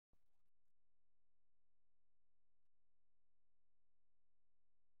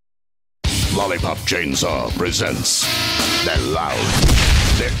Lollipop Chainsaw presents. They're loud.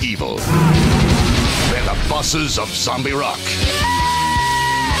 They're evil. They're the bosses of zombie rock.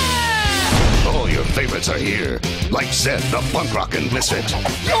 All your favorites are here. Like Zed, the punk rockin' misfit.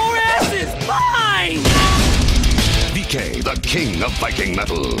 Your ass is mine! VK, the king of Viking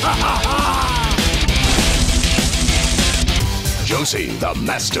metal. Josie, the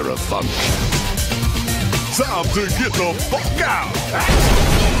master of funk. Time to get the fuck out!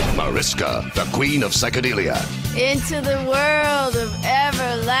 Mariska, the queen of psychedelia. Into the world of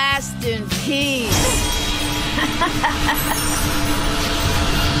everlasting peace.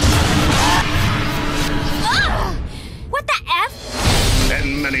 What the F?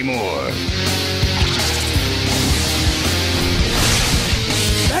 And many more.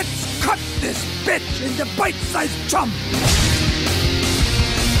 Let's cut this bitch into bite-sized chunks!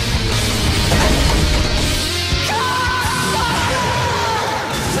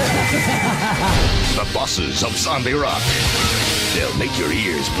 The bosses of zombie rock. They'll make your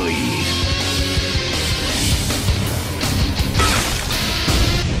ears bleed.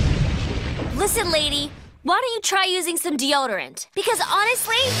 Listen, lady, why don't you try using some deodorant? Because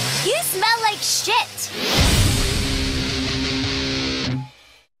honestly, you smell like shit.